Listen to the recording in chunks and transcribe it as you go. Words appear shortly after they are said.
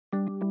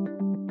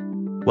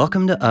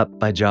Welcome to UP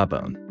by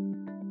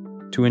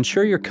Jawbone. To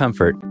ensure your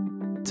comfort,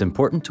 it's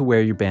important to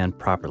wear your band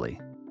properly.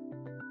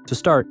 To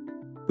start,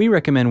 we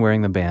recommend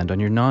wearing the band on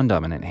your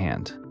non-dominant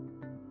hand.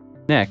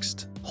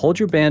 Next, hold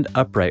your band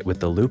upright with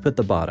the loop at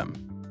the bottom.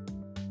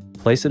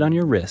 Place it on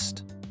your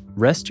wrist.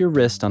 Rest your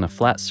wrist on a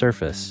flat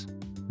surface,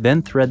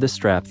 then thread the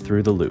strap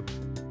through the loop.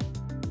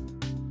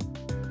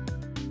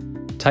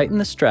 Tighten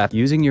the strap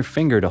using your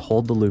finger to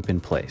hold the loop in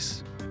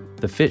place.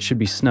 The fit should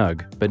be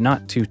snug, but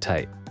not too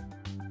tight.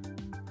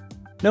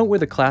 Note where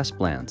the clasp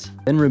lands,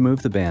 then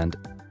remove the band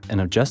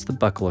and adjust the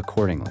buckle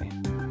accordingly.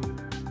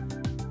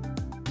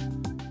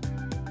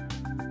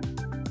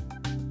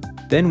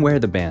 Then wear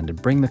the band and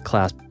bring the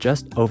clasp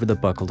just over the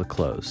buckle to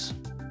close.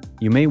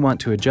 You may want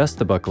to adjust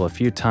the buckle a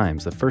few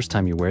times the first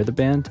time you wear the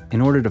band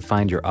in order to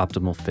find your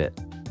optimal fit.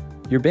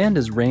 Your band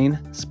is rain,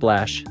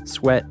 splash,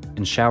 sweat,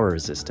 and shower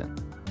resistant.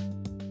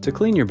 To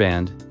clean your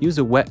band, use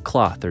a wet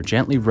cloth or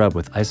gently rub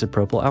with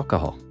isopropyl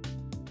alcohol.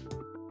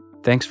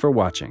 Thanks for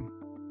watching.